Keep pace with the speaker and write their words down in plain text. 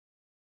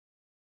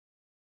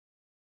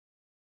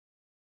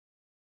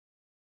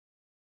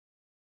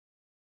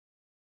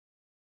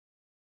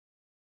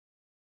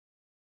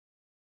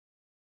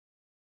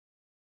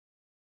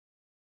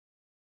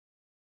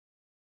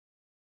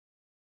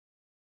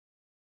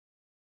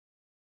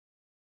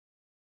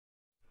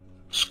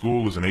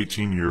School is an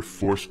 18-year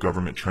forced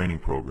government training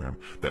program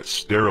that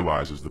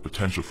sterilizes the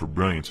potential for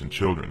brilliance in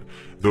children.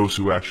 Those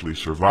who actually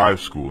survive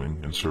schooling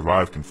and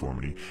survive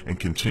conformity and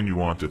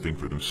continue on to think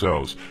for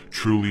themselves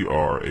truly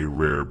are a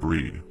rare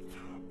breed.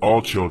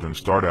 All children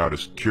start out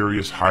as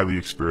curious, highly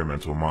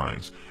experimental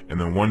minds, and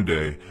then one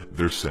day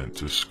they're sent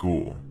to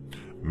school.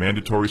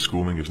 Mandatory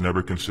schooling has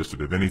never consisted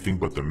of anything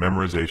but the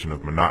memorization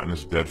of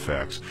monotonous dead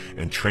facts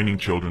and training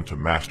children to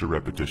master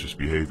repetitious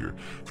behavior.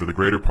 For the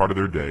greater part of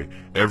their day,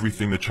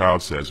 everything the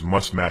child says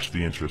must match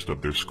the interest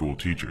of their school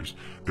teachers.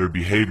 Their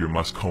behavior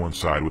must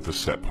coincide with a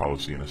set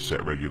policy and a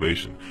set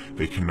regulation.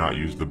 They cannot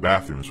use the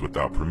bathrooms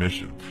without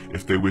permission.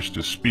 If they wish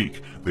to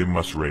speak, they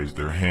must raise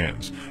their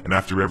hands. And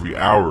after every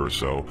hour or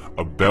so,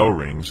 a bell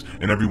rings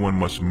and everyone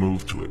must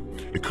move to it.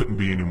 It couldn't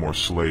be any more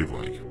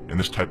slave-like. And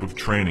this type of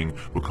training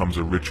becomes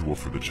a ritual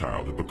for the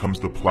child. It becomes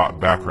the plot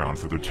background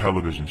for their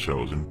television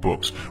shows and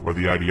books, or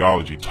the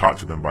ideology taught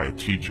to them by a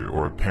teacher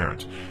or a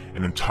parent.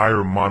 An entire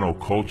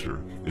monoculture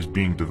is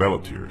being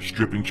developed here,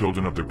 stripping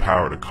children of their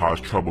power to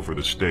cause trouble for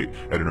the state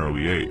at an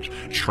early age,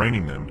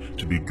 training them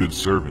to be good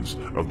servants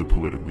of the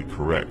politically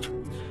correct.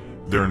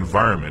 Their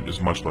environment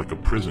is much like a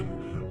prison,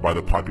 by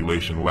the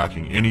population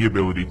lacking any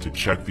ability to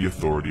check the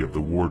authority of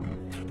the warden.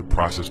 The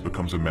process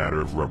becomes a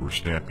matter of rubber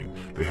stamping.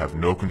 They have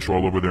no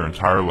control over their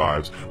entire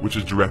lives, which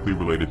is directly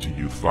related to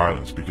youth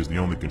violence, because the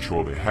only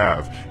control they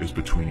have is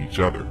between each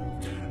other.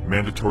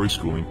 Mandatory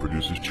schooling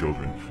produces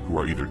children who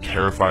are either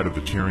terrified of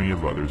the tyranny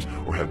of others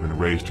or have been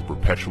raised to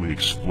perpetually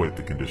exploit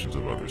the conditions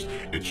of others.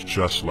 It's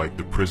just like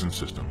the prison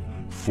system.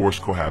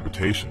 Forced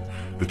cohabitation.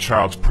 The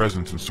child's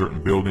presence in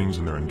certain buildings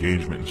and their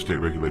engagement in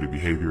state-regulated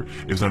behavior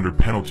is under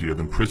penalty of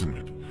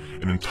imprisonment.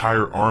 An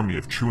entire army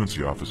of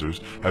truancy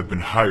officers have been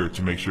hired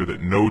to make sure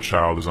that no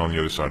child is on the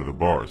other side of the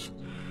bars.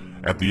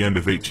 At the end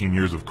of 18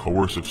 years of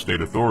coercive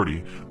state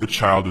authority, the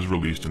child is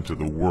released into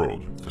the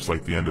world. It's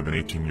like the end of an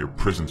 18-year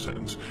prison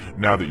sentence.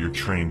 Now that you're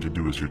trained to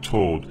do as you're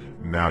told,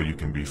 now you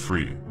can be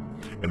free.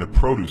 And the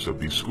produce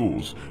of these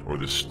schools, or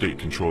this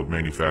state-controlled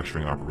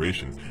manufacturing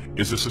operation,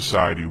 is a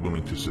society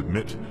willing to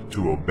submit,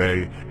 to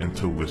obey, and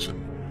to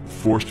listen.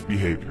 Forced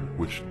behavior,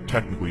 which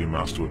technically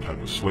amounts to a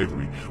type of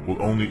slavery,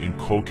 will only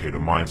inculcate a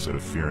mindset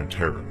of fear and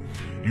terror.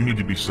 You need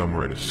to be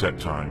somewhere at a set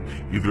time,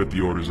 either at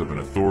the orders of an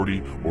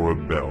authority or a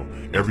bell.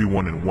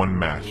 Everyone in one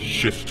mass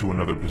shifts to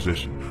another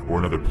position or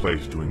another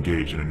place to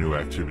engage in a new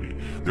activity.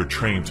 They're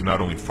trained to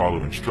not only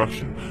follow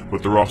instruction,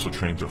 but they're also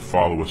trained to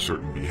follow a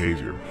certain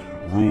behavior.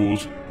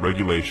 Rules,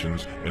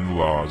 regulations, and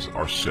laws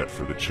are set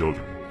for the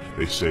children.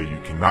 They say you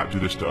cannot do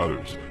this to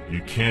others.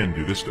 You can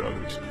do this to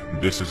others.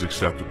 This is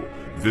acceptable.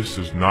 This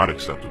is not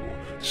acceptable.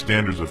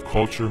 Standards of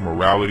culture,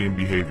 morality, and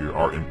behavior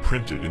are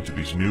imprinted into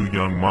these new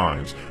young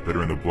minds that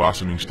are in the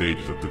blossoming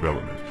stages of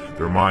development.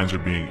 Their minds are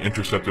being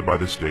intercepted by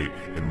the state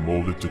and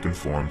molded to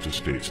conform to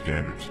state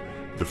standards.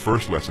 The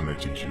first lesson they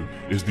teach you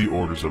is the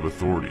orders of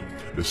authority.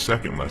 The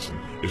second lesson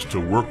is to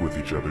work with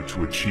each other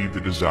to achieve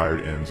the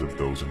desired ends of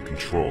those in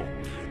control.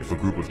 If a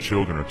group of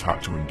children are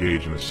taught to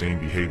engage in the same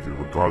behavior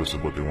regardless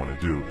of what they want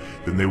to do,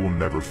 then they will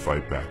never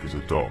fight back as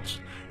adults.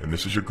 And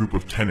this is your group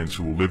of tenants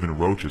who will live in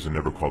roaches and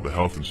never call the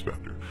health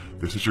inspector.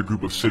 This is your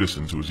group of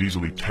citizens who is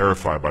easily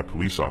terrified by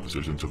police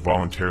officers into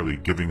voluntarily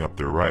giving up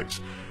their rights.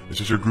 This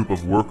is your group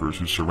of workers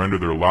who surrender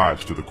their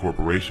lives to the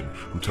corporation,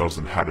 who tells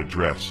them how to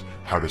dress,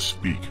 how to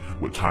speak,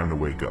 what time to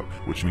wake up,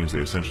 which means they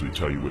essentially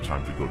tell you what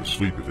time to go to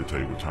sleep if they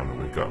tell you what time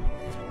to wake up.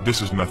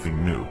 This is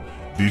nothing new.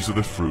 These are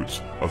the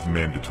fruits of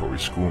mandatory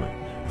schooling.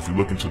 If we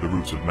look into the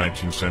roots of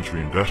 19th century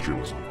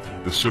industrialism,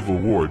 the Civil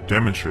War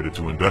demonstrated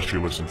to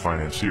industrialists and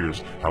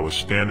financiers how a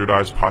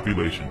standardized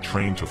population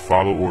trained to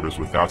follow orders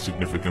without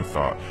significant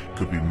thought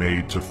could be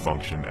made to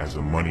function as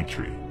a money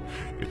tree.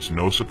 It's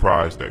no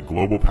surprise that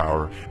global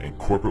power and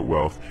corporate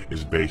wealth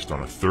is based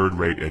on a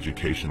third-rate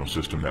educational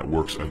system that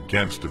works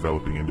against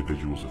developing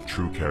individuals of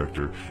true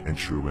character and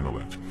true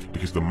intellect.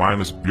 Because the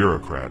mindless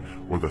bureaucrat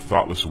or the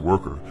thoughtless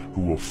worker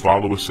who will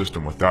follow a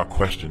system without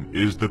question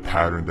is the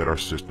pattern that our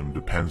system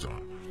depends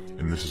on.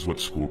 And this is what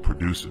school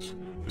produces.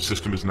 The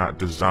system is not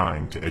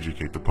designed to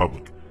educate the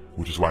public,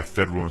 which is why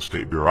federal and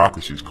state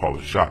bureaucracies call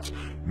the shots,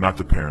 not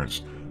the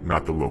parents,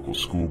 not the local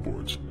school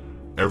boards.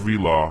 Every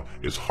law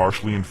is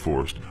harshly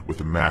enforced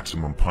with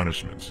maximum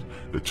punishments.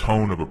 The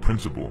tone of a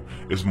principal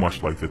is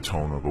much like the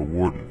tone of a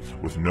warden,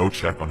 with no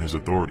check on his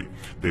authority.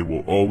 They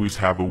will always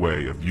have a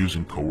way of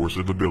using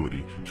coercive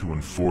ability to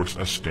enforce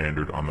a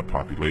standard on the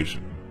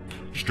population.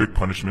 Strict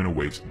punishment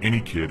awaits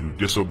any kid who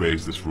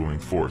disobeys this ruling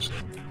force.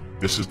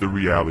 This is the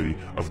reality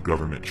of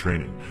government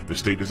training. The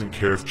state doesn't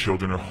care if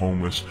children are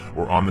homeless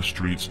or on the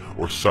streets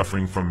or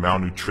suffering from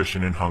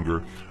malnutrition and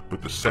hunger,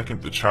 but the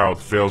second the child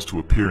fails to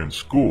appear in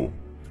school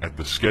at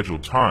the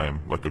scheduled time,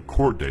 like a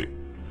court date,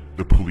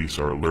 the police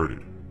are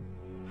alerted.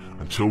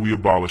 Until we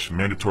abolish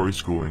mandatory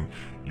schooling,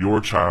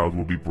 your child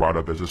will be brought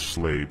up as a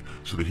slave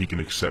so that he can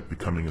accept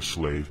becoming a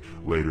slave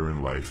later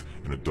in life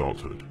in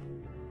adulthood.